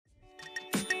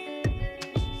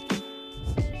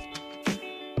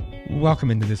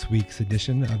Welcome into this week's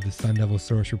edition of the Sun Devil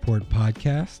Source Report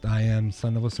podcast. I am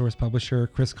Sun Devil Source publisher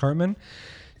Chris Cartman,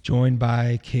 joined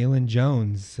by Kalen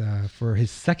Jones for his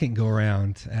second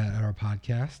go-around at our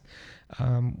podcast.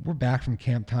 We're back from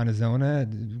Camp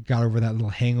Tonizona. Got over that little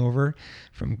hangover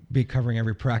from covering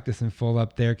every practice in full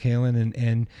up there, Kalen,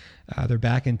 and they're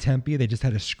back in Tempe. They just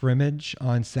had a scrimmage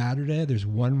on Saturday. There's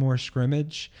one more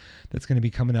scrimmage that's going to be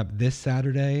coming up this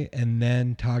Saturday, and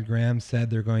then Todd Graham said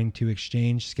they're going to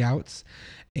exchange scouts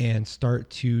and start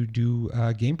to do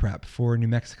game prep for New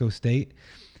Mexico State,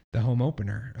 the home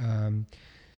opener.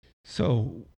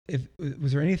 So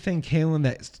was there anything, Kalen,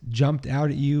 that jumped out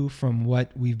at you from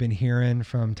what we've been hearing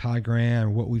from Todd Graham or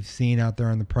what we've seen out there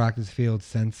on the practice field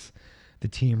since the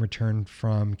team returned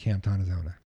from Camp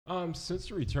Tonizona? Since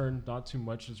the return, not too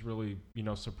much has really,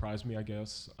 surprised me, I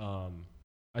guess.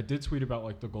 I did tweet about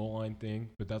like the goal line thing,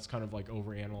 but that's kind of like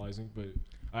overanalyzing. But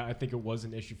I think it was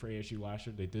an issue for ASU last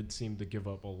year. They did seem to give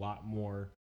up a lot more,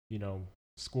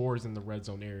 scores in the red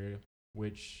zone area,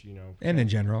 which, and in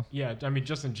general. Yeah, I mean,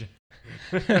 just in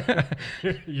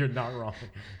you're not wrong.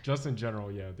 Just in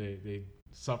general, yeah, they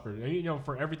suffered. And,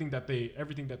 for everything that they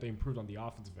improved on the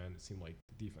offensive end, it seemed like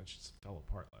the defense just fell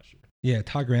apart last year. Yeah,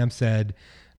 Todd Graham said,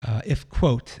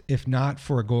 if not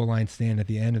for a goal line stand at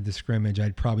the end of the scrimmage,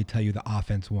 I'd probably tell you the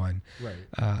offense won. Right.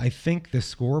 I think the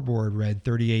scoreboard read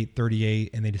 38-38,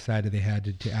 and they decided they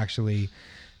had to actually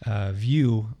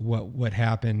view what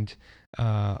happened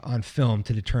on film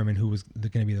to determine who was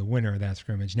going to be the winner of that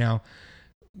scrimmage. Now,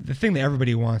 the thing that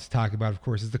everybody wants to talk about, of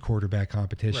course, is the quarterback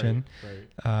competition.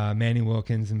 Right. Manny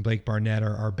Wilkins and Blake Barnett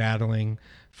are battling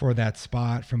for that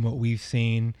spot from what we've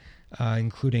seen,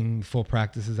 including full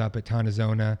practices up at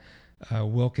Tonizona.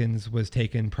 Wilkins was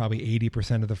taking probably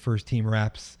 80% of the first team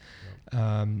reps.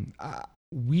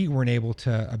 We weren't able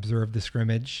to observe the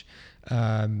scrimmage.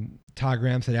 Todd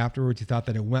Graham said afterwards he thought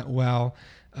that it went well.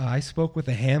 I spoke with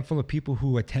a handful of people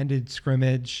who attended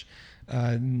scrimmage,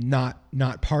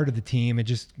 not part of the team, and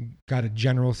just got a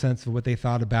general sense of what they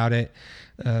thought about it.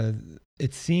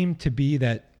 It seemed to be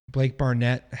that Blake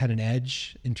Barnett had an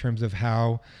edge in terms of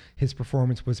how his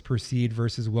performance was perceived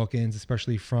versus Wilkins,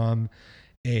 especially from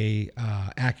a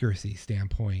accuracy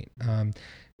standpoint.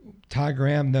 Todd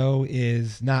Graham, though,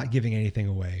 is not giving anything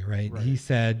away, right? He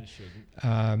said,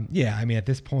 at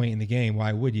this point in the game,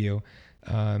 why would you?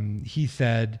 He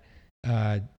said,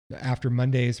 after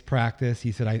Monday's practice,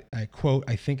 he said, I quote,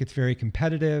 I think it's very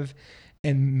competitive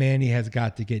and Manny has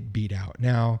got to get beat out.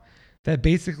 Now, that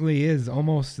basically is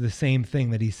almost the same thing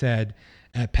that he said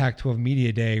at Pac-12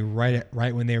 Media Day, right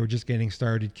when they were just getting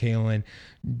started, Kalen.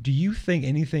 Do you think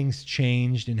anything's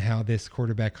changed in how this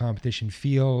quarterback competition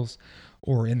feels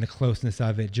or in the closeness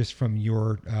of it, just from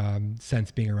your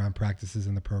sense being around practices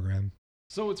in the program?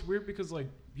 So it's weird because,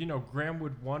 Graham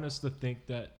would want us to think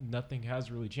that nothing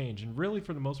has really changed. And really,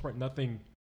 for the most part, nothing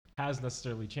has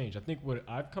necessarily changed. I think what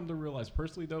I've come to realize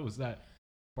personally, though, is that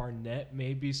Barnett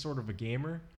may be sort of a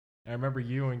gamer. I remember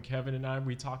you and Kevin and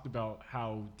we talked about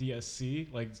how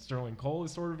DSC, like Sterling Cole,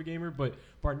 is sort of a gamer. But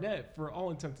Barnett, for all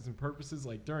intents and purposes,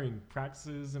 like during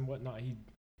practices and whatnot, he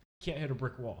can't hit a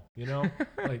brick wall,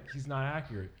 Like, he's not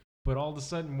accurate. But all of a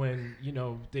sudden when,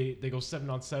 they go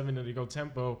 7-on-7 and they go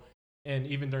tempo, and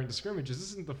even during the scrimmages, this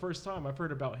isn't the first time I've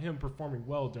heard about him performing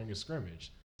well during a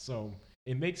scrimmage. So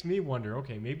it makes me wonder,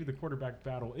 okay, maybe the quarterback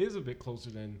battle is a bit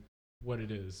closer than what it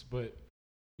is. But,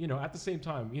 at the same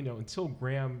time, until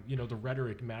Graham, the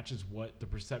rhetoric matches what the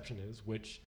perception is,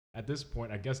 which at this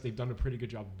point, I guess they've done a pretty good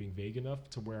job of being vague enough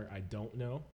to where I don't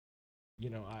know.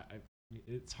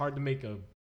 It's hard to make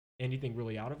anything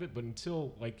really out of it. But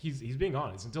until, he's being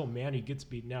honest, until Manny gets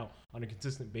beaten out on a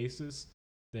consistent basis,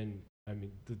 then,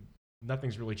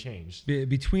 nothing's really changed.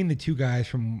 Between the two guys,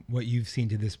 from what you've seen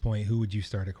to this point, who would you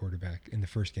start at quarterback in the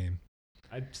first game?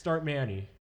 I'd start Manny.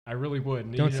 I really would.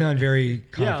 And, Don't sound very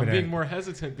confident. Yeah, I'm being more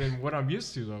hesitant than what I'm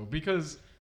used to, though, because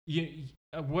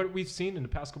what we've seen in the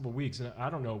past couple of weeks, and I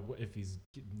don't know if he's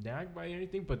nagged by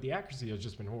anything, but the accuracy has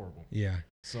just been horrible. Yeah.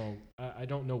 So I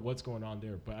don't know what's going on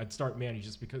there, but I'd start Manny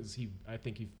just because I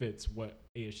think he fits what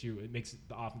ASU. It makes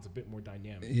the offense a bit more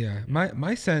dynamic. Yeah.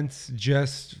 My sense,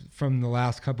 just from the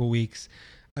last couple of weeks,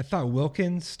 I thought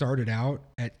Wilkins started out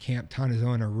at Camp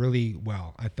Tonizona really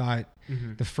well. I thought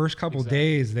the first couple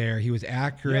days there, he was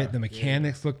accurate. The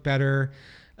mechanics looked better.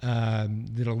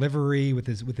 The delivery with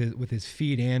his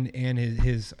feet and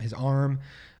his arm,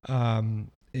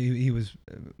 he was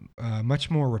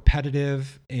much more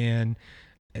repetitive, and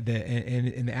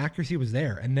the accuracy was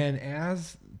there. And then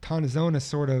as Tonizona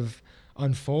sort of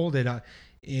unfolded,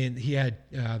 he had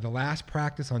the last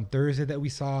practice on Thursday that we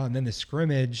saw, and then the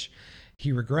scrimmage.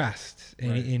 he regressed,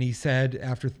 and, Right. and he said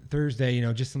after Thursday,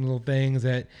 just some little things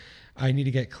that I need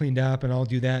to get cleaned up, and I'll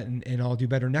do that, and I'll do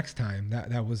better next time.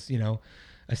 That was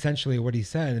essentially what he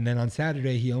said. And then on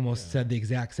Saturday, he almost Yeah. said the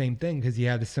exact same thing because he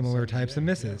had a similar types of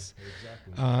misses.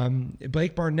 Yeah, exactly.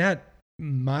 Blake Barnett,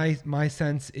 my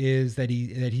sense is that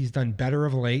he's done better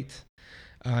of late.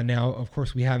 Now, of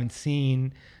course, we haven't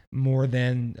seen more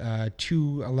than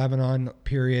 2 11-on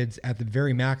periods at the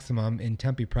very maximum in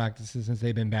Tempe practices since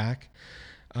they've been back.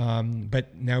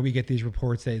 But now we get these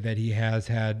reports that he has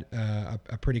had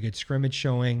a pretty good scrimmage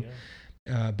showing.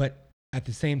 Yeah. But at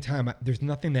the same time, there's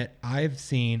nothing that I've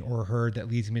seen or heard that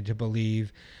leads me to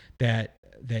believe that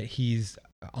he's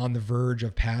on the verge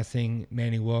of passing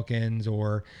Manny Wilkins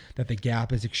or that the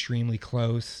gap is extremely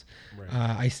close. Right.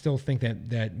 I still think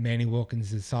that Manny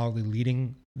Wilkins is solidly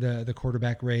leading the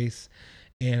quarterback race.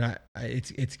 And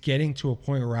it's getting to a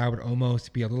point where I would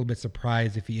almost be a little bit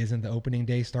surprised if he isn't the opening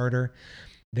day starter.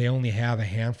 They only have a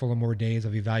handful of more days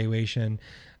of evaluation.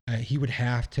 He would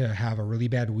have to have a really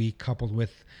bad week coupled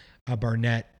with a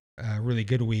Barnett really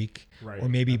good week, Right. or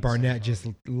maybe At the same Barnett just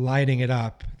lighting it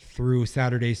up through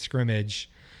Saturday's scrimmage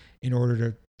in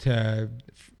order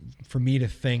for me to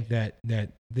think that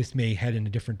this may head in a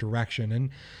different direction. And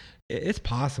it's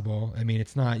possible. I mean,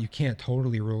 it's not, you can't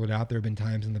totally rule it out. There have been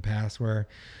times in the past where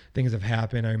things have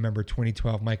happened. I remember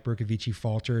 2012, Mike Bercovici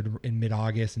faltered in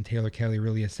mid-August and Taylor Kelly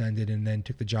really ascended and then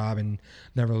took the job and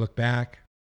never looked back.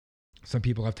 Some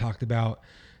people have talked about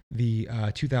the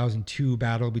 2002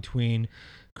 battle between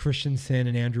Christensen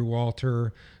and Andrew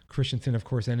Walter. Christensen, of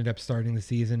course, ended up starting the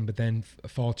season, but then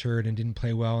faltered and didn't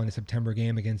play well in a September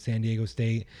game against San Diego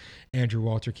State. Andrew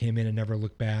Walter came in and never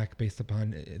looked back based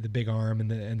upon the big arm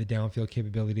and the downfield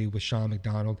capability with Sean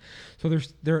McDonald. So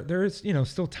there's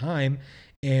still time,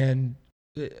 and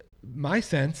my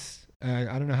sense, I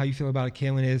don't know how you feel about it,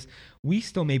 Kalen, is we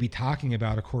still may be talking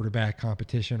about a quarterback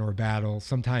competition or battle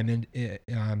sometime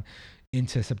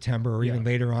into September or even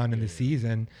later on in the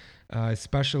season.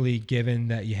 Especially given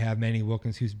that you have Manny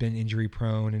Wilkins, who's been injury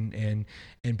prone,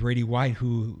 and Brady White,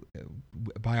 who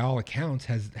by all accounts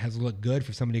has looked good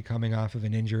for somebody coming off of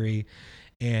an injury,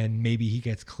 and maybe he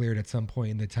gets cleared at some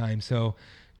point in the time. So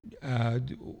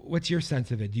what's your sense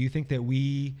of it? Do you think that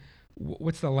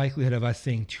what's the likelihood of us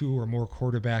seeing 2 or more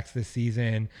quarterbacks this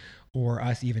season, or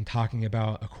us even talking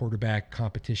about a quarterback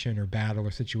competition or battle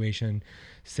or situation,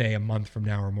 say a month from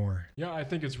now or more? Yeah, I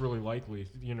think it's really likely.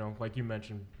 Like you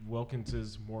mentioned, Wilkins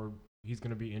is he's going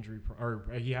to be injury prone, or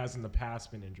he has in the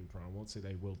past been injury prone. I won't say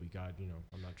they will be. God,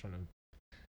 I'm not trying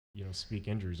to, speak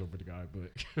injuries over the guy,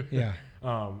 but yeah,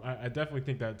 I definitely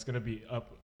think that it's going to be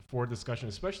up for discussion,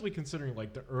 especially considering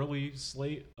like the early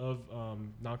slate of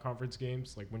non-conference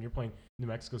games, like when you're playing New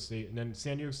Mexico State, and then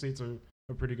San Diego State's a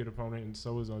pretty good opponent, and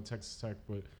so is Texas Tech.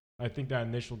 But I think that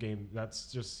initial game,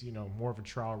 that's just more of a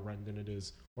trial run than it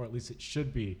is, or at least it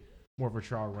should be more of a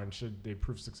trial run should they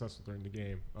prove successful during the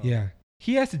game. Yeah,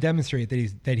 he has to demonstrate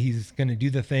that he's going to do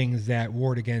the things that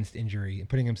ward against injury and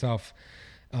putting himself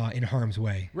in harm's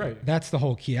way. Right. That's the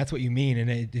whole key. That's what you mean, and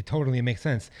it totally makes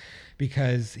sense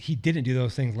because he didn't do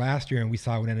those things last year, and we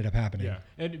saw what ended up happening.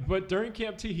 Yeah, but during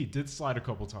Camp T, he did slide a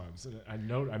couple times. I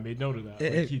made note of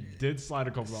that. He did slide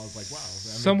a couple. I was like, wow.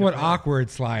 Somewhat awkward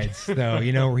slides, though,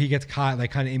 where he gets caught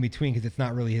like kind of in between because it's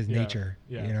not really his nature.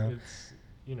 Yeah,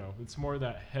 it's more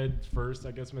that head first,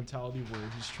 I guess, mentality where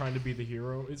he's trying to be the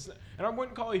hero. And I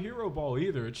wouldn't call it hero ball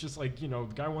either. It's just like, the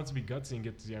guy wants to be gutsy and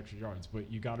get to the extra yards,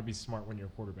 but you got to be smart when you're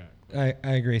a quarterback. I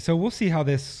agree. So we'll see how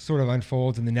this sort of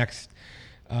unfolds in the next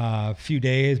few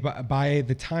days. But by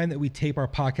the time that we tape our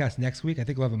podcast next week, I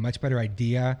think we'll have a much better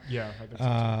idea. Yeah, I think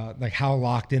so too. Like how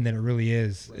locked in that it really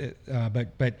is. Right.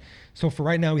 But so for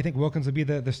right now, we think Wilkins will be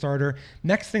the starter.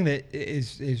 Next thing that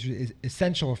is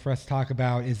essential for us to talk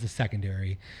about is the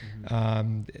secondary.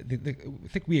 Mm-hmm. I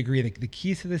think we agree that the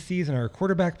keys to this season are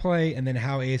quarterback play and then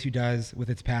how ASU does with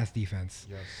its pass defense.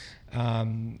 Yes.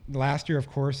 Last year, of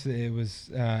course, it was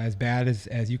as bad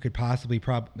as you could possibly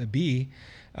be.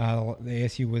 The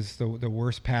ASU was the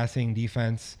worst passing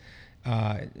defense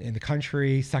in the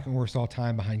country, second worst all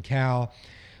time behind Cal.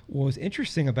 What was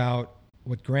interesting about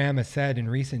what Graham has said in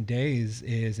recent days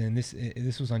is, and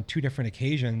this was on 2 different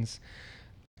occasions,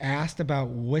 asked about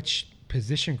which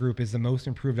position group is the most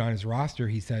improved on his roster,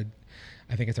 he said,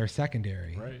 I think it's our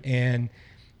secondary. Right. And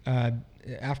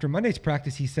after Monday's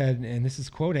practice, he said, and this is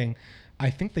quoting, I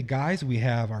think the guys we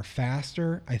have are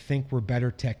faster. I think we're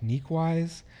better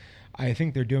technique-wise. I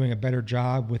think they're doing a better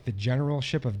job with the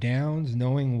generalship of downs,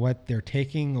 knowing what they're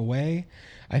taking away.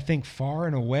 I think far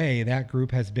and away that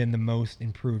group has been the most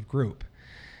improved group.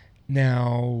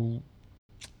 Now,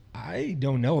 I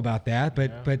don't know about that,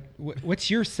 but Yeah. what's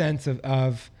your sense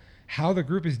of how the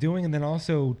group is doing, and then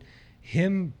also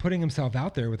him putting himself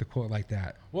out there with a quote like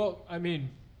that? Well, I mean,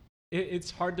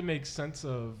 it's hard to make sense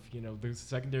of the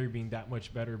secondary being that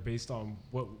much better based on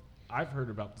what I've heard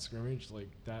about the scrimmage. Like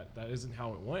that isn't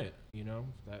how it went.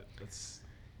 That's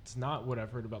it's not what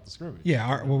I've heard about the scrimmage.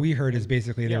 Yeah, what we heard is And,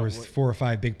 basically there was what- 4 or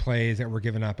 5 big plays that were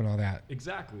given up and all that.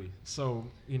 Exactly. So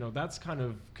that's kind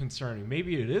of concerning.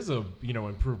 Maybe it is a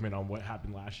improvement on what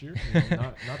happened last year.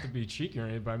 Not to be cheeky or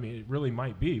anything, but I mean it really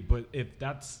might be. But if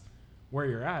that's where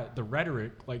you're at, the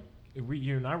rhetoric, like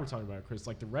you and I were talking about it, Chris,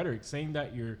 like the rhetoric saying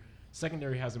that your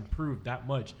secondary has improved that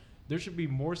much, there should be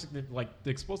more significant. Like the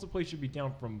explosive play should be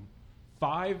down from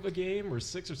 5 a game or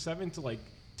 6 or 7 to like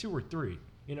 2 or 3.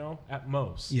 At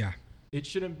most. Yeah. It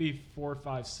shouldn't be 4,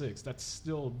 5, 6. That's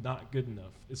still not good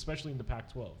enough, especially in the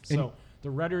Pac-12. So the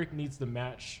rhetoric needs to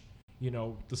match,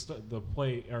 the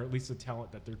play, or at least the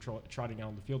talent that they're trotting out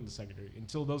on the field in the secondary.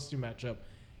 Until those two match up,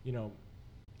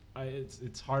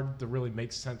 it's hard to really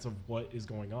make sense of what is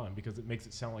going on, because it makes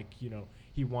it sound like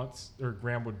he wants, or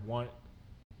Graham would want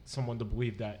someone to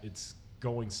believe that it's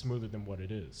going smoother than what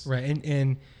it is. Right.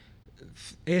 And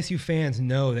ASU fans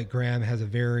know that Graham has a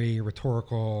very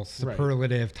rhetorical,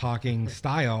 superlative talking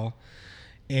style.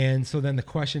 And so then the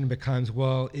question becomes,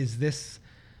 well, is this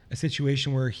a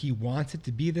situation where he wants it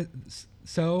to be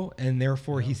so, and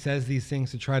therefore he says these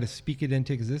things to try to speak it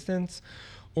into existence?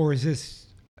 Or is this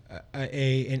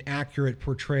an accurate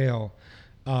portrayal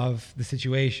of the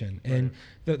situation? Right. And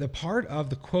the part of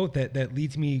the quote that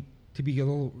leads me to be a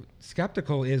little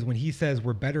skeptical is when he says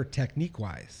we're better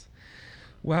technique-wise.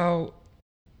 Well,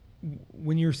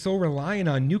 when you're so reliant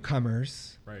on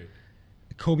newcomers, right?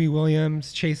 Kobe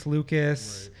Williams, Chase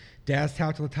Lucas, right. Daz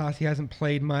Tautalatasi hasn't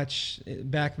played much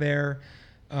back there.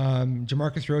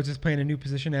 Jamarcus Rhodes is playing a new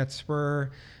position at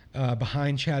Spur.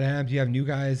 Behind Chad Adams, you have new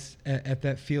guys at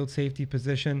that field safety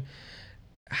position.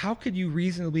 How could you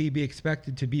reasonably be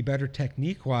expected to be better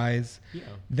technique-wise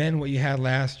than what you had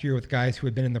last year with guys who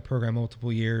had been in the program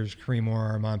multiple years, Kareem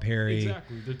Orr, Armand Perry?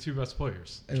 Exactly, the two best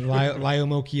players. Lio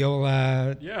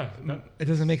Mokiola. Yeah. It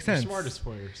doesn't make sense. The smartest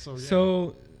player.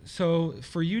 So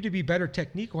for you to be better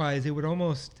technique-wise, it would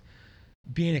almost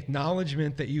be an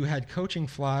acknowledgement that you had coaching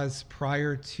flaws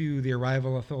prior to the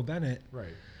arrival of Phil Bennett.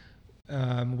 Right.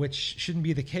 Which shouldn't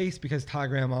be the case, because Todd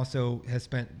Graham also has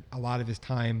spent a lot of his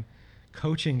time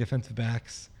coaching defensive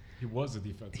backs. He was a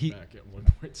defensive back at one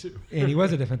point too. And he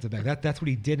was a defensive back. That's what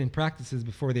he did in practices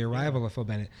before the arrival of Phil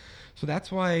Bennett. So that's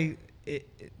why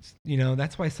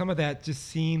that's why some of that just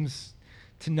seems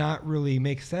to not really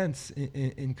make sense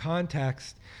in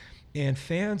context. And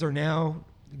fans are now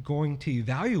going to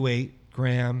evaluate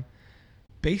Graham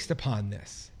based upon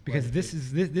this, because right.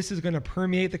 this is going to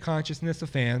permeate the consciousness of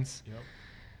fans. Yep.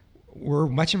 We're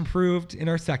much improved in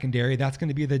our secondary. That's going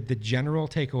to be the general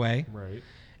takeaway. Right.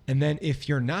 And then if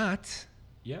you're not,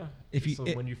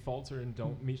 when you falter and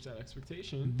don't meet that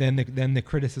expectation, then the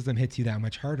criticism hits you that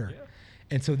much harder. Yeah.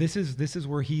 And so this is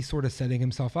where he's sort of setting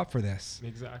himself up for this.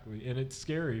 Exactly. And it's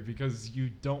scary, because you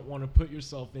don't want to put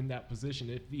yourself in that position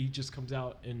if he just comes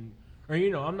out and, or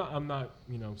I'm not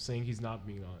saying he's not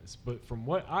being honest, but from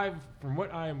what I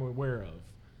am aware of,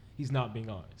 he's not being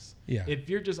honest. Yeah. If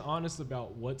you're just honest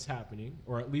about what's happening,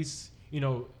 or at least,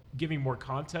 giving more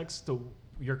context to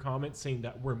your comments, saying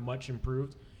that we're much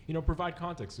improved, provide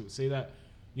context to it. Say that,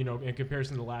 in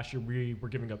comparison to last year, we were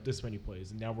giving up this many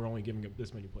plays, and now we're only giving up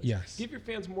this many plays. Yes. Give your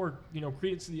fans more,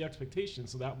 credence to the expectation,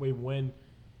 so that way when,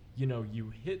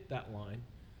 you hit that line,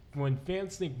 when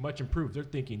fans think much improved, they're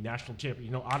thinking national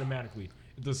champion, automatically.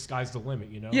 The sky's the limit,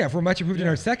 Yeah, if we're much improved in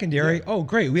our secondary, oh,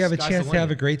 great, we have a chance to have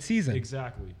a great season.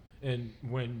 Exactly. And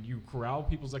when you corral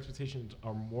people's expectations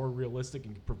are more realistic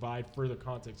and provide further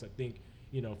context, I think,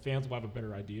 fans will have a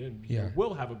better idea, and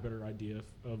will have a better idea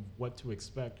of what to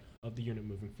expect of the unit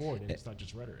moving forward, and it's not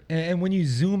just rhetoric. And when you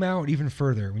zoom out even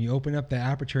further, when you open up the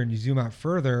aperture and you zoom out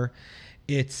further,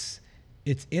 it's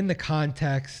in the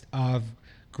context of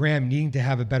Graham needing to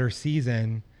have a better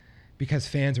season, because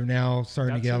fans are now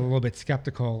starting to get a little bit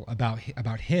skeptical about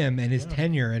him and his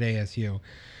tenure at ASU.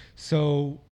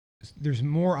 So there's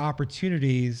more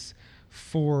opportunities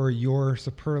for your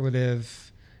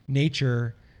superlative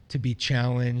nature to be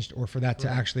challenged, or for that to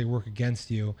actually work against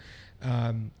you.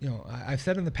 I've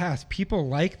said in the past, people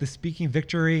like the speaking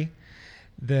victory,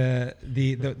 the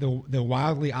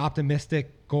wildly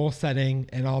optimistic goal setting,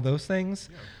 and all those things,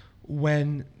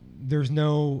 when there's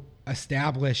no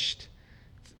established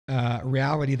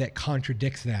reality that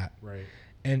contradicts that. Right.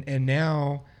 And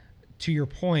now, to your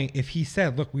point, if he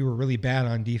said, look, we were really bad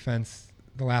on defense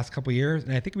the last couple of years,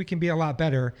 and I think we can be a lot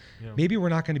better. Yeah. Maybe we're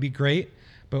not going to be great,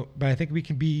 but I think we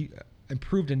can be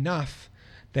improved enough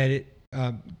that it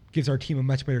gives our team a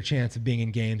much better chance of being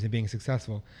in games and being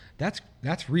successful. That's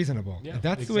reasonable. Yeah, If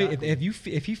that's exactly. the way.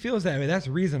 If he feels that way, that's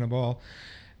reasonable.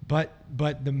 But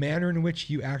the manner in which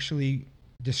you actually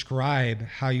describe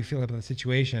how you feel about the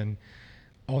situation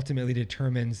ultimately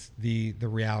determines the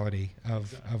reality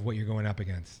of what you're going up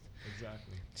against.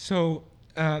 Exactly. So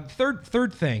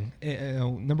third thing,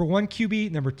 number one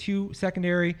QB, number two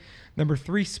secondary, number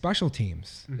three special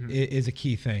teams is a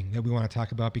key thing that we want to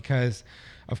talk about because,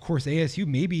 of course, ASU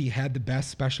maybe had the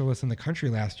best specialists in the country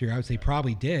last year. I would say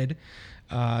probably did.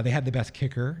 They had the best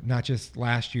kicker, not just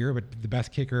last year, but the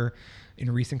best kicker in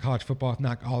recent college football, if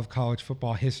not all of college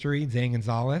football history, Zane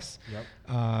Gonzalez. Yep.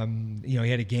 He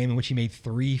had a game in which he made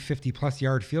 3 50-plus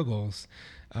yard field goals.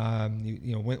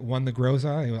 Won the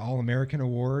Groza All-American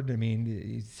Award. I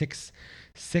mean, six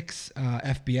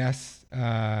FBS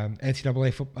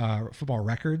NCAA football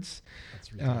records.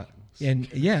 That's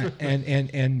ridiculous.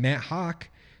 And Matt Hawk,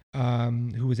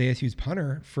 who was ASU's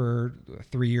punter for a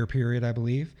 3-year period, I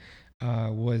believe,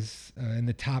 was in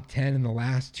the top 10 in the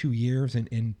last 2 years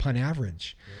in punt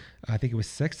average. Yep. I think it was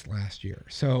 6th last year.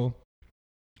 So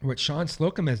what Sean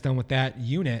Slocum has done with that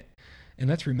unit, and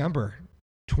let's remember,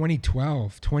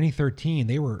 2012, 2013,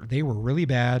 they were really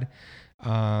bad.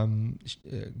 Todd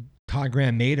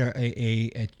Graham made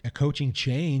a coaching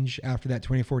change after that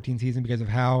 2014 season because of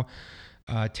how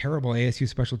terrible ASU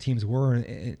special teams were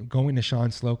going to Sean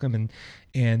Slocum,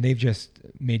 and they've just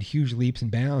made huge leaps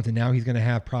and bounds. And now he's going to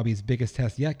have probably his biggest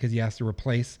test yet because he has to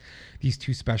replace these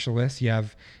two specialists. You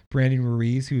have Brandon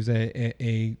Ruiz, who's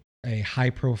a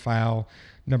high-profile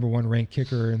number 1 ranked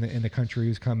kicker in the country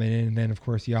who's coming in, and then of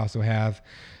course you also have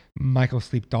Michael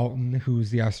Sleep Dalton,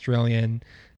 who's the Australian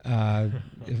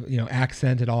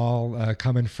accent at all,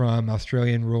 coming from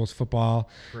Australian rules football.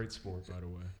 Great sport, by the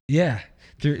way. Yeah,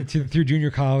 through junior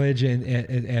college and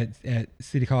at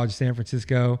City College San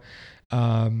Francisco.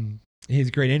 He's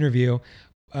a great interview.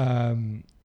 Brandon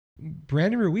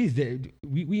Ruiz,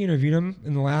 we interviewed him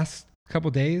in the last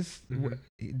couple days.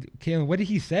 Kalen, what did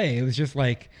he say? It was just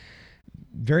like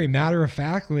very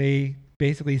matter-of-factly,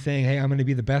 basically saying, hey, I'm going to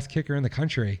be the best kicker in the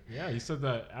country. Yeah, he said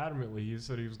that adamantly. He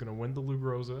said he was going to win the Lou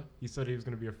Groza. He said he was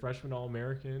going to be a freshman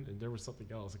All-American, and there was something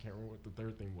else. I can't remember what the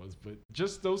third thing was, but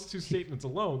just those two statements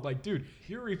alone, like, dude,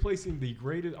 you're replacing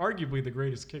arguably the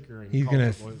greatest kicker in college football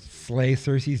history. He's going to slay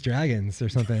Cersei's dragons or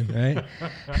something, right?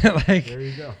 Like, there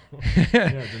you go.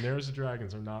 Yeah, Daenerys'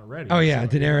 dragons are not ready. Oh, yeah,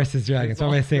 Daenerys' dragons. What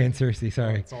am I saying, Cersei?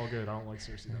 Sorry. It's all good. I don't like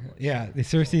Cersei that much. Yeah,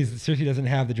 Cersei doesn't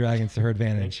have the dragons to her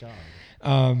advantage. Thank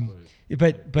God.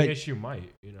 But ASU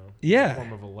might, yeah, in the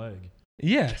form of a leg.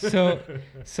 Yeah.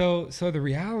 So the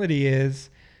reality is,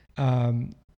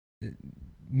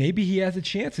 maybe he has a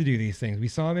chance to do these things. We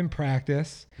saw him in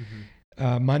practice.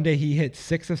 Monday, he hit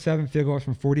 6 of 7 field goals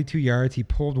from 42 yards. He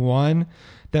pulled one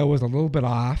that was a little bit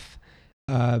off.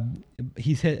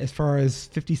 He's hit as far as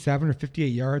 57 or 58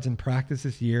 yards in practice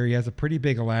this year. He has a pretty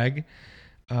big leg.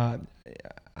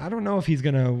 I don't know if he's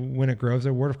going to win a Groves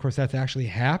Award. Of course, that's actually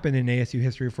happened in ASU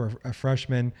history for a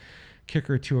freshman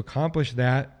kicker to accomplish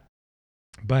that.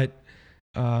 But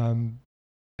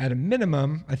at a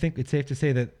minimum, I think it's safe to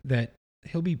say that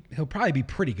he'll probably be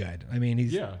pretty good. I mean,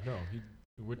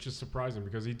 which is surprising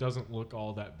because he doesn't look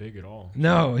all that big at all.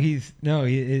 His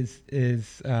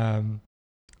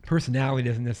personality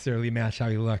doesn't necessarily match how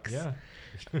he looks. Yeah.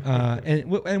 And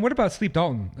what about Sleep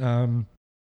Dalton?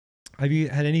 Have you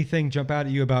had anything jump out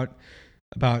at you about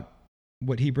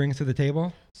what he brings to the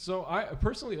table? So I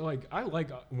personally I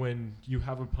like when you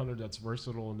have a punter that's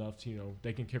versatile enough to,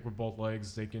 they can kick with both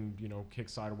legs, they can, kick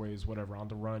sideways, whatever, on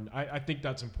the run. I think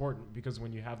that's important because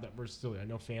when you have that versatility, I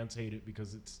know fans hate it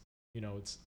because it's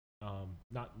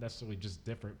not necessarily just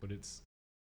different, but it's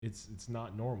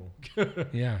not normal.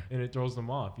 Yeah. And it throws them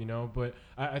off, but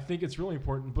I think it's really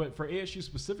important. But for ASU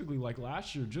specifically, like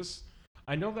last year,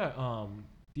 I know that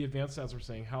the advanced stats were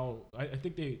saying how I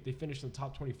think they finished in the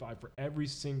top 25 for every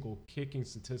single kicking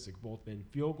statistic, both in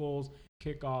field goals,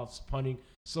 kickoffs, punting.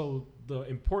 So the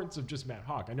importance of just Matt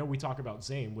Hawk. I know we talk about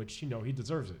Zane, which, he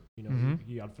deserves it.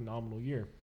 He had a phenomenal year.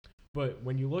 But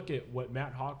when you look at what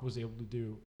Matt Hawk was able to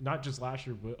do, not just last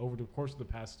year, but over the course of the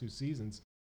past 2 seasons,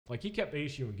 like he kept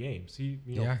ASU in games. He,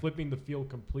 flipping the field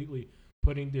completely,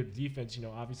 putting their defense,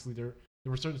 obviously there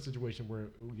were certain situations where,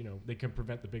 they can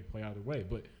prevent the big play either way.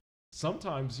 But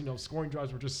sometimes, scoring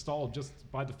drives were just stalled just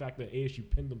by the fact that ASU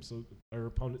pinned their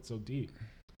opponent so deep.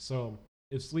 So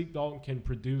if Sleep Dalton can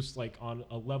produce like on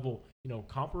a level,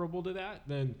 comparable to that,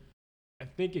 then I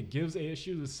think it gives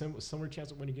ASU the similar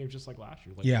chance of winning games just like last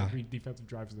year. Like Yeah. every defensive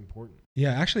drive is important.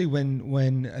 Yeah, actually,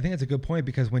 when I think that's a good point,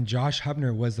 because when Josh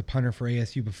Hubner was the punter for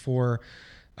ASU before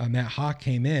Matt Hawk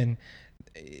came in,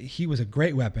 he was a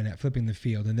great weapon at flipping the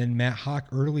field. And then Matt Hawk,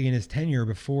 early in his tenure,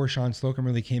 before Sean Slocum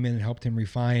really came in and helped him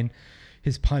refine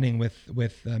his punting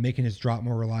with making his drop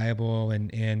more reliable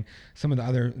and some of the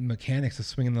other mechanics of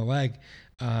swinging the leg,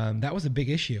 that was a big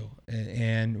issue.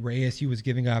 And where ASU was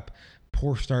giving up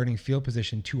poor starting field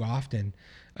position too often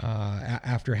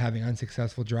after having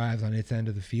unsuccessful drives on its end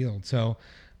of the field. So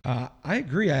I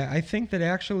agree. I think that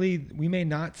actually we may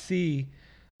not see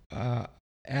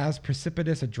as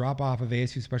precipitous a drop off of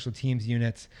ASU special teams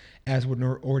units as would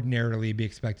ordinarily be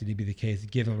expected to be the case,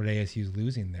 given what ASU is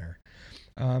losing there.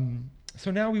 So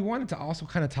now we wanted to also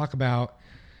kind of talk about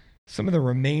some of the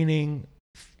remaining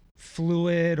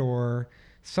fluid or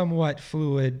somewhat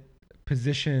fluid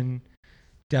position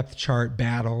depth chart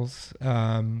battles.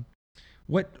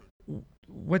 What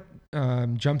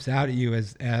jumps out at you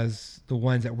as the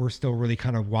ones that we're still really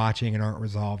kind of watching and aren't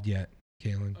resolved yet,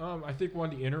 Kalen? I think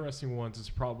one of the interesting ones is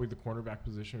probably the cornerback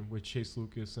position with Chase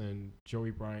Lucas and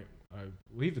Joey Bryant. I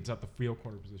believe it's at the field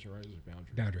corner position, right? Is it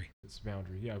boundary? Boundary. It's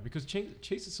boundary, yeah. Because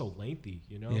Chase is so lengthy,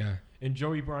 you know. Yeah. And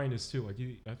Joey Bryant is too. Like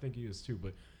I think he is too.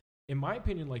 But in my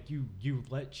opinion, like you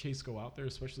let Chase go out there,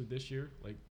 especially this year.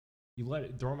 Like you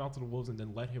throw him out to the wolves and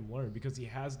then let him learn, because he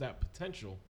has that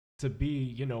potential to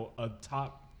be, you know, a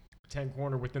top 10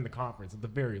 corner within the conference at the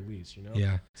very least, you know.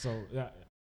 Yeah. So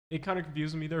it kind of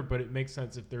confuses me there, but it makes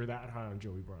sense if they're that high on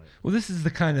Joey Bryant. Well, this is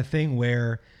the kind of thing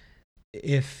where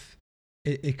if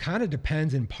it kind of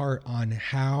depends in part on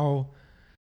how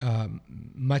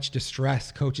much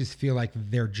distress coaches feel like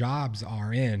their jobs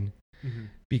are in,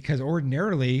 because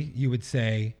ordinarily you would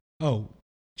say, oh,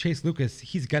 Chase Lucas,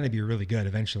 he's going to be really good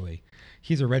eventually.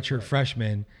 He's a redshirt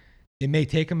freshman. It may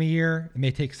take him a year. It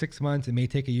may take 6 months. It may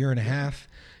take a year and a half.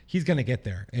 He's going to get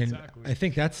there. And I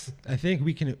think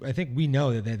we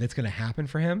know that that's going to happen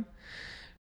for him.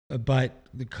 But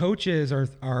the coaches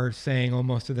are saying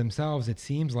almost to themselves, it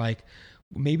seems like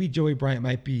maybe Joey Bryant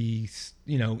might be,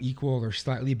 you know, equal or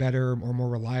slightly better or more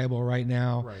reliable right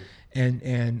now. Right.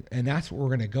 And that's what we're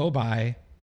going to go by.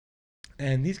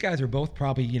 And these guys are both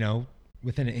probably, you know,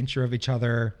 within an inch of each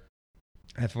other.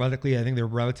 Athletically, I think they're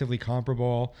relatively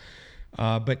comparable.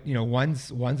 But, you know,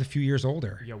 one's a few years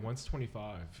older. Yeah, one's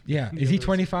 25. Yeah. Is he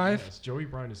 25? Yes, Joey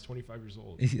Bryant is 25 years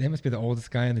old. That must be the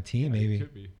oldest guy on the team, maybe. He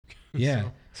could be. Yeah.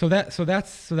 So that's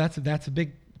a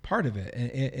big part of it.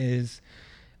 It is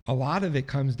a lot of it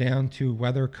comes down to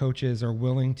whether coaches are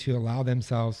willing to allow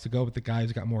themselves to go with the guy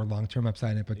who's got more long-term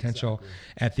upside and potential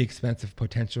at the expense of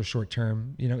potential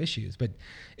short-term, you know, issues. But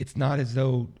it's not as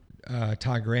though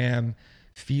Todd Graham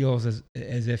feels as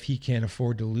if he can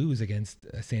afford to lose against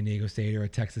San Diego State or a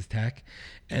Texas Tech.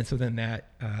 And so then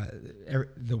that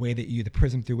the way that the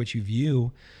prism through which you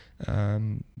view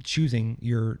choosing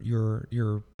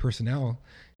your personnel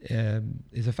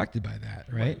is affected by that,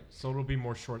 right? So it'll be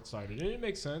more short-sighted, and it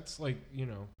makes sense. Like, you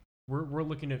know, we're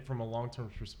looking at it from a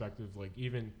long-term perspective. Like,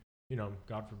 even, you know,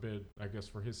 God forbid, I guess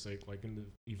for his sake, like in the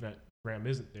event Graham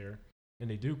isn't there and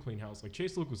they do clean house, like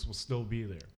Chase Lucas will still be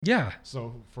there. Yeah.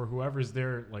 So for whoever's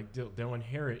there, like they'll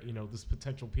inherit, you know, this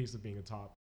potential piece of being a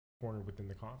top corner within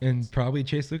the conference. And probably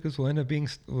Chase Lucas will end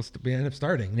up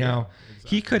starting. Now,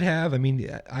 he could have. I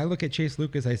mean, I look at Chase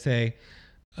Lucas, I say,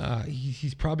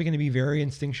 he's probably going to be very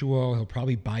instinctual. He'll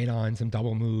probably bite on some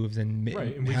double moves and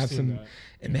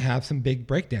have some big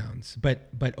breakdowns.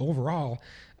 But overall,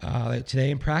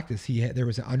 today in practice, there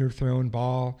was an underthrown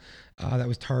ball that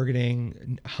was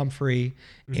targeting Humphrey,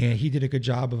 and he did a good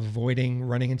job of avoiding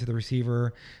running into the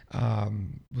receiver.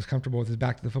 Was comfortable with his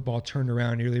back to the football, turned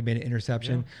around, nearly made an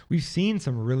interception. Yeah. We've seen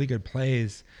some really good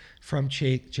plays from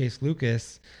Chase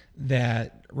Lucas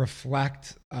that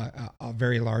reflect a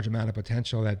very large amount of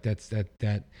potential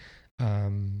that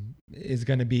is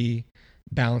going to be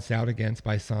balanced out against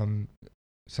by some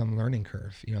learning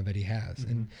curve, you know, that he has.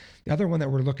 Mm-hmm. And the other one that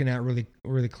we're looking at really,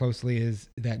 really closely is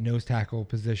that nose tackle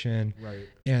position, right?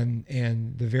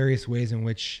 And the various ways in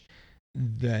which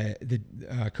the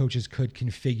coaches could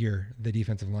configure the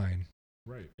defensive line.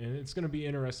 Right. And it's going to be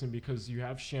interesting because you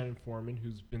have Shannon Foreman,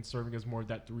 who's been serving as more of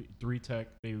that three tech.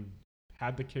 They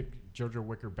had to kick JoJo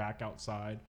Wicker back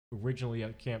outside originally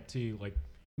at Camp T. Like,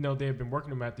 you know, they had been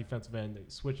working him at defensive end. They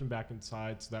switched him back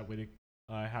inside, so that way they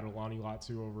had Alani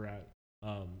Latu over at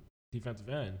defensive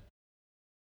end.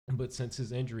 But since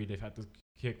his injury, they've had to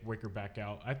kick Wicker back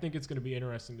out. I think it's going to be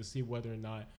interesting to see whether or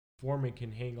not Foreman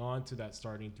can hang on to that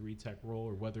starting three tech role,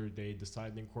 or whether they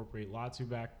decide to incorporate Latu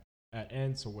back at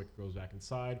end, so Wicker goes back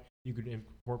inside. You could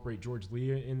incorporate George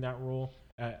Leah in that role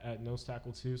at nose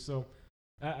tackle too. So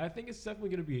I think it's definitely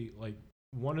going to be like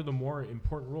one of the more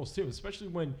important roles too, especially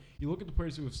when you look at the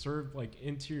players who have served like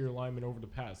interior linemen over the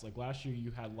past. Like last year,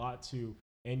 you had Latu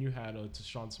and you had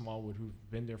Tashawn Smallwood, who've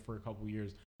been there for a couple of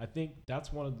years. I think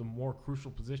that's one of the more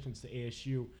crucial positions to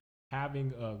ASU,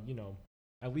 having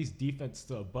at least defense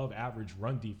to above average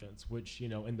run defense, which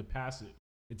in the past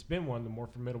it's been one of the more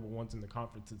formidable ones in the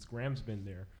conference since Graham's been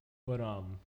there. But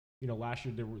last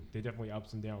year they definitely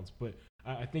ups and downs. But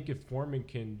I think if Foreman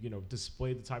can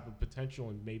display the type of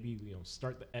potential and maybe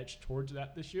start the etch towards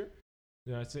that this year,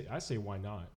 then I say why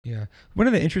not? Yeah, one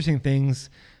of the interesting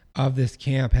things of this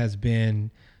camp has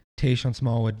been Tayshawn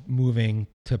Smallwood moving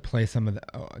to play some of the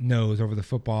nose over the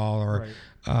football, or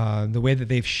the way that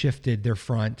they've shifted their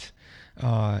front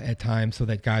at times so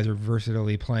that guys are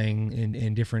versatilely playing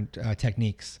in different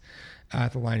techniques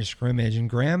at the line of scrimmage. And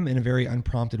Graham, in a very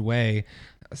unprompted way,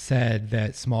 said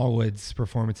that Smallwood's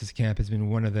performance this camp has been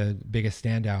one of the biggest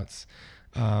standouts.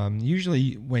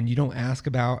 Usually when you don't ask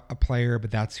about a player,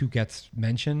 but that's who gets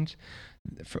mentioned,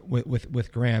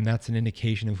 with Graham, that's an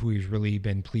indication of who he's really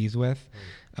been pleased with.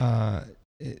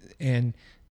 And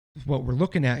what we're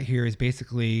looking at here is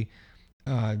basically,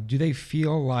 do they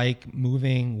feel like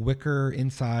moving Wicker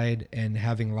inside and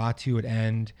having Latu at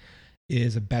end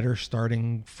is a better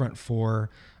starting front four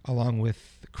along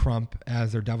with Crump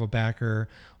as their double backer,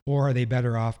 or are they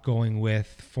better off going with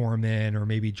Foreman or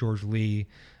maybe George Lee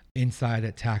inside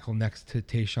at tackle next to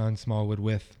Tayshawn Smallwood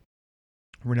with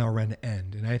Renell Wren at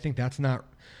end? And I think that's not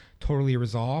totally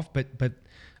resolved, but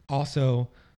also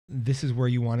this is where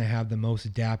you want to have the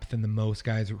most depth and the most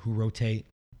guys who rotate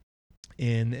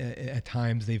in. At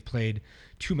times they've played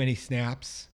too many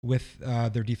snaps with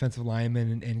their defensive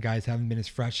linemen, and guys haven't been as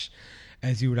fresh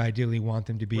as you would ideally want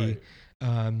them to be.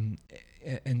 Right.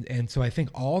 And so I think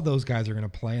all those guys are going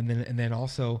to play, and then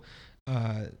also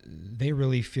they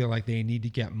really feel like they need to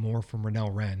get more from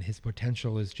Renell Wren. His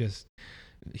potential is just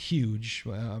huge.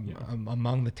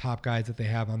 Among the top guys that they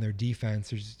have on their defense,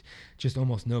 there's just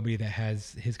almost nobody that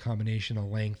has his combination of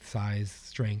length, size,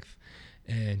 strength,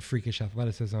 and freakish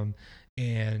athleticism.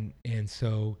 And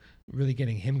so really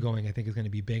getting him going, I think, is going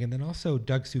to be big. And then also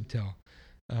Doug Subtil.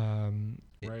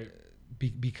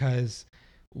 Because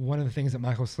one of the things that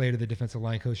Michael Slater, the defensive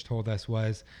line coach, told us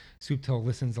was Subtil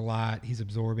listens a lot. He's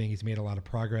absorbing. He's made a lot of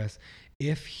progress.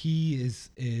 If he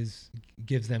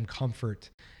gives them comfort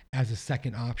as a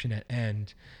second option at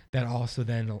end, that also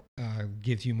then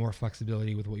gives you more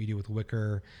flexibility with what you do with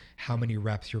Wicker, how many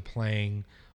reps you're playing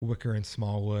Wicker and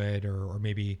Smallwood, or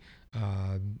maybe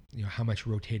how much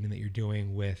rotating that you're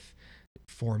doing with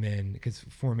Foreman, because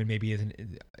Foreman maybe isn't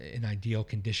in ideal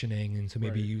conditioning, and so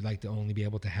maybe you like to only be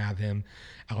able to have him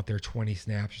out there 20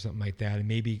 snaps or something like that, and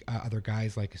maybe other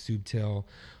guys like Subtil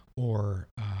or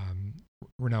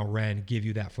Renell Wren give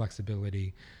you that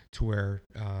flexibility to where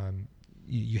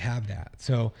you have that.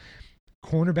 So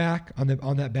cornerback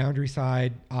on that boundary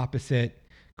side opposite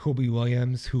Kobe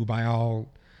Williams, who by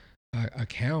all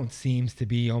accounts seems to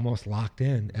be almost locked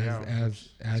in as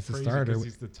the starter.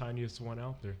 He's the tiniest one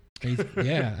out there.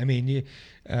 I mean,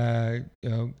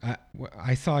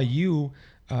 I saw you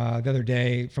the other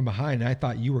day from behind, and I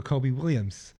thought you were Kobe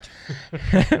Williams.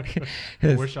 I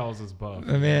wish I was his buff.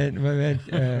 My man,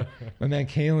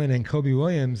 Kalen and Kobe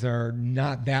Williams are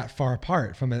not that far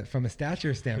apart from a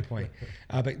stature standpoint.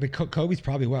 But Kobe's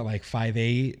probably like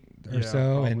 5'8" or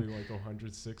so, probably and like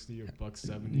 160 or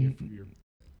 $170 if you're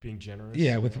being generous.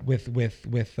 Yeah, with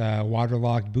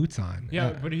waterlogged boots on.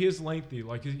 Yeah, but he is lengthy.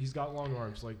 Like he's got long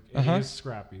arms. Like he is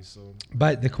scrappy. So.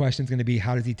 But the question's going to be,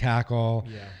 how does he tackle?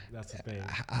 Yeah, that's the thing.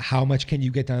 How much can you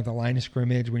get down at the line of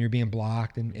scrimmage when you're being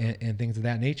blocked and things of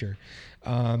that nature?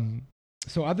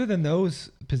 So other than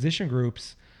those position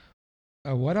groups,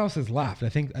 what else is left? I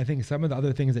think some of the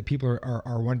other things that people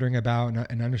are wondering about,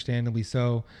 and understandably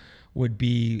so, would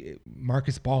be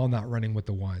Marcus Ball not running with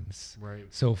the ones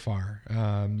so far.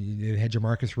 You had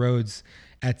Jamarcus Rhodes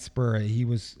at Spur. He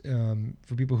was,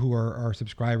 for people who are our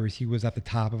subscribers, he was at the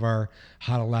top of our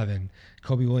Hot 11.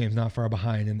 Kobe Williams not far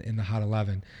behind in the Hot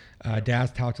 11.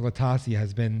 Daz Tautalatasi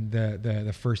has been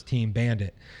the first team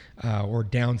bandit, or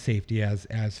down safety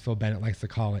as Phil Bennett likes to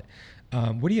call it.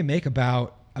 What do you make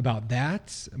about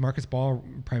that? Marcus Ball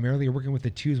primarily working with the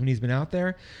twos when he's been out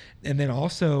there, and then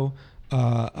also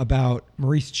about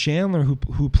Maurice Chandler,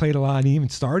 who played a lot and even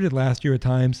started last year at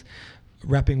times,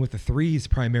 repping with the threes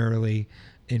primarily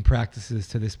in practices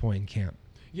to this point in camp.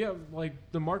 Yeah, like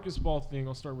the Marcus Ball thing,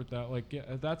 I'll start with that. Like, yeah,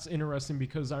 that's interesting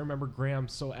because I remember Graham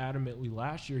so adamantly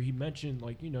last year, he mentioned,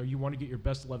 like, you want to get your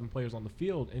best 11 players on the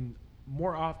field. And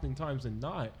more oftentimes than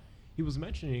not, he was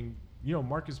mentioning,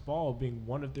 Marcus Ball being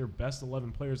one of their best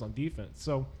 11 players on defense.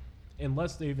 So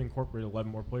unless they've incorporated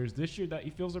 11 more players this year that he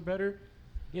feels are better,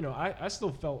 I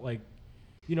still felt like,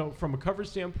 from a coverage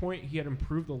standpoint, he had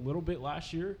improved a little bit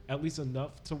last year, at least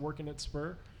enough to work in at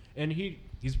Spur. And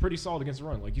he's pretty solid against the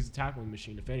run. Like, he's a tackling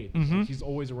machine, if anything. Mm-hmm. Like, he's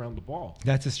always around the ball.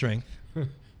 That's a strength.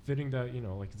 Fitting that,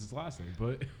 like it's his last name.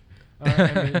 But,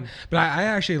 but I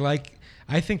actually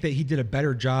I think that he did a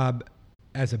better job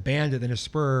as a Bandit than a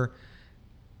Spur,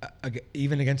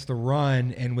 even against the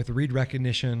run and with read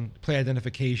recognition, play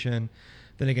identification,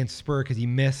 than against Spur, because he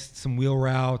missed some wheel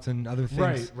routes and other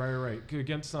things. Right.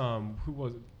 Against who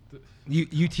was it?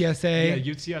 UTSA.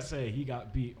 Yeah, UTSA. He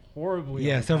got beat horribly.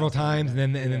 Yeah, several times,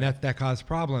 and then that caused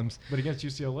problems. But against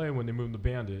UCLA, when they moved the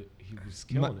Bandit, he was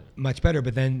killing it. Much better.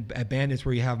 But then at Bandit's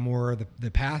where you have more of the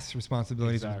pass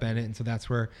responsibilities with Bennett, and so that's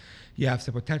where you have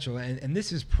some potential. And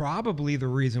this is probably the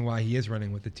reason why he is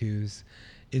running with the twos,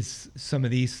 is some of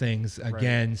these things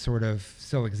again sort of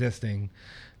still existing.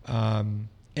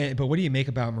 But what do you make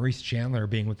about Maurice Chandler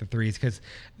being with the threes? Because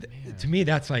to me,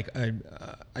 that's like an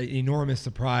enormous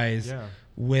surprise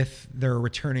with their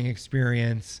returning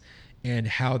experience and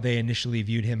how they initially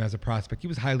viewed him as a prospect. He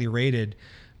was highly rated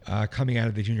coming out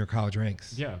of the junior college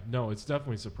ranks. Yeah, no, it's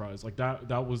definitely a surprise. Like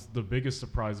that was the biggest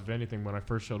surprise of anything when I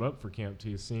first showed up for Camp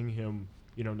T, seeing him,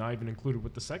 not even included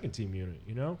with the second team unit.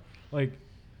 Like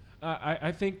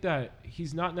I think that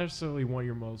he's not necessarily one of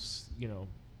your most,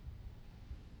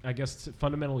 I guess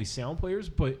fundamentally sound players,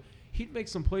 but he'd make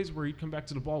some plays where he'd come back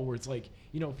to the ball where it's like,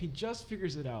 if he just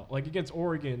figures it out, like against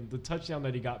Oregon, the touchdown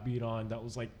that he got beat on, that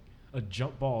was like a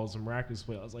jump ball, was a miraculous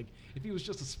play. I was like, if he was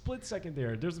just a split second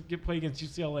there, there's a good play against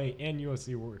UCLA and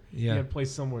USC where he had plays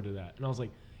similar to that. And I was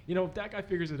like, if that guy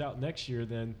figures it out next year,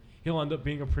 then he'll end up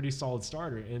being a pretty solid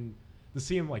starter. And to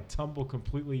see him like tumble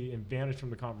completely and vanish from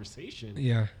the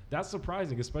conversation, that's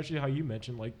surprising, especially how you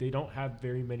mentioned, like, they don't have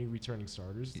very many returning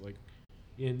starters. Like,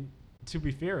 to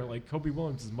be fair, like Kobe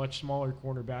Williams is much smaller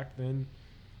cornerback than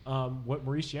what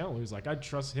Maurice Chandler is. Like, I'd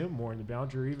trust him more in the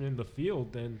boundary or even in the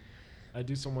field than I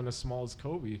do someone as small as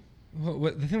Kobe. Well,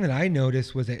 the thing that I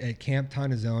noticed was at Camp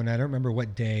Tonazone, I don't remember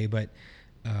what day, but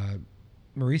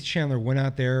Maurice Chandler went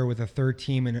out there with a third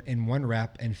team in one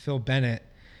rep, and Phil Bennett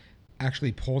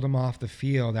actually pulled him off the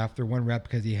field after one rep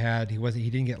because he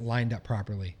didn't get lined up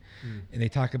properly. And they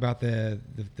talk about the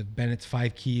Bennett's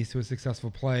 5 keys to a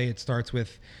successful play. It starts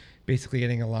with basically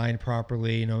getting aligned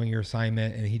properly, knowing your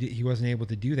assignment, and he wasn't able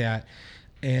to do that.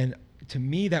 And to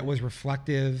me, that was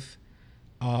reflective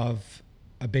of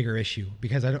a bigger issue,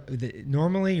 because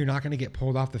normally you're not going to get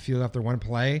pulled off the field after one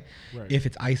play if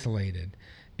it's isolated.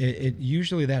 It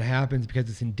usually that happens because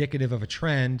it's indicative of a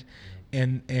trend,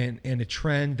 and a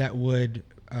trend that would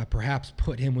perhaps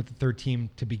put him with the third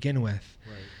team to begin with.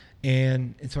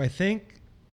 And so I think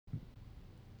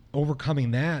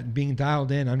overcoming that, being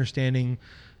dialed in, understanding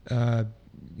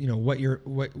what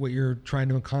you're trying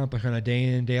to accomplish on a day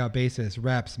in, day out basis,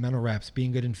 reps, mental reps,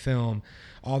 being good in film,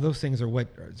 all those things are what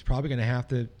is probably going to have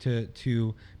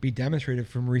to be demonstrated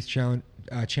for Maurice Chandler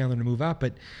to move up.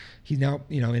 But he's now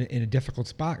in a difficult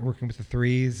spot working with the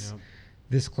threes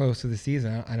this close to the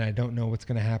season, and I don't know what's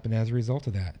going to happen as a result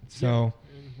of that. So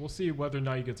we'll see whether or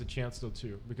not he gets a chance though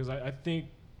too, because I think,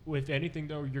 with anything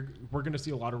though, we're going to see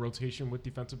a lot of rotation with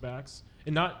defensive backs,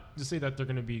 and not to say that they're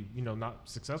going to be not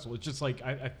successful. It's just like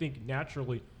I think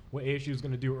naturally what ASU is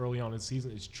going to do early on in the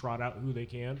season is trot out who they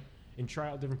can and try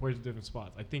out different players at different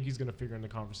spots. I think he's going to figure in the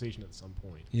conversation at some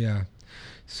point. Yeah.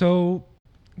 So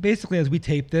basically, as we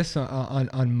tape this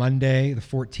on Monday the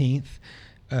 14th,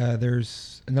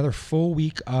 there's another full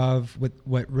week of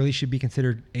what really should be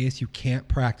considered ASU camp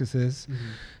practices.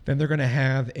 Then they're going to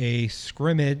have a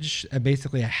scrimmage,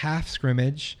 basically a half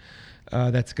scrimmage,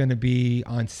 that's going to be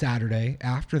on Saturday.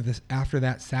 After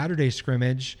that Saturday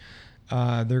scrimmage,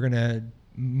 they're going to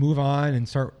move on and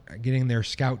start getting their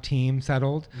scout team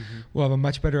settled. We'll have a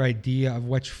much better idea of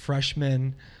which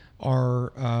freshmen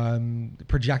are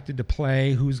projected to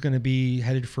play, who's going to be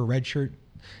headed for redshirt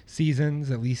seasons,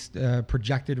 at least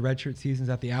projected redshirt seasons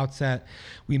at the outset.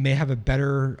 We may have a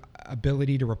better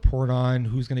ability to report on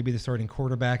who's going to be the starting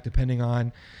quarterback, depending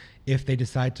on if they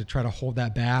decide to try to hold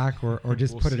that back or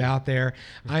just put it out there.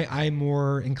 I'm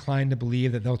more inclined to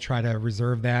believe that they'll try to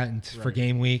reserve that for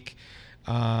game week,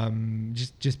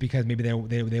 just because maybe they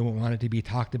won't want it to be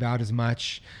talked about as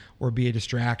much or be a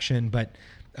distraction. But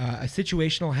a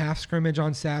situational half scrimmage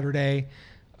on Saturday.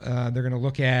 They're going to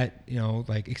look at,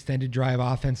 like extended drive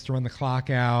offense to run the clock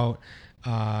out,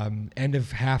 end of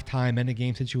halftime, end of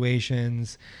game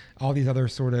situations, all these other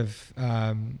sort of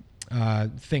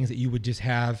things that you would just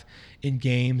have in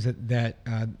games that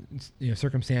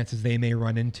circumstances they may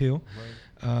run into.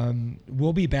 Right.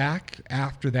 We'll be back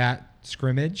after that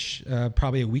scrimmage,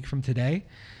 probably a week from today,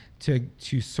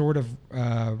 to sort of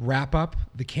wrap up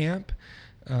the camp,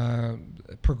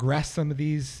 progress some of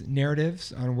these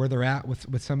narratives on where they're at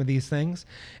with some of these things.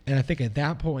 And I think at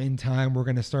that point in time, we're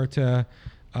going to start to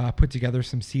put together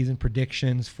some season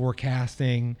predictions,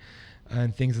 forecasting,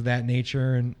 and things of that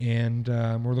nature. And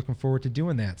we're looking forward to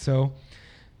doing that. So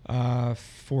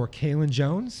for Kalen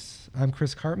Jones, I'm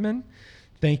Chris Cartman.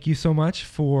 Thank you so much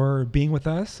for being with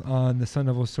us on the Son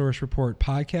of Osiris Report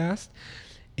podcast.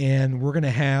 And we're going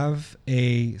to have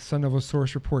a Son of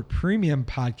Osiris Report premium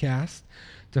podcast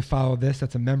to follow this.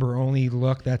 That's a member-only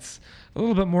look. That's a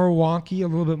little bit more wonky, a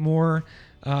little bit more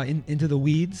into the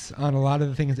weeds on a lot of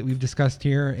the things that we've discussed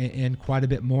here and quite a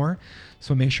bit more.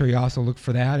 So make sure you also look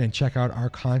for that and check out our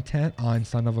content on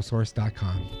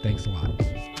sonofosiris.com. Thanks a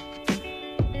lot.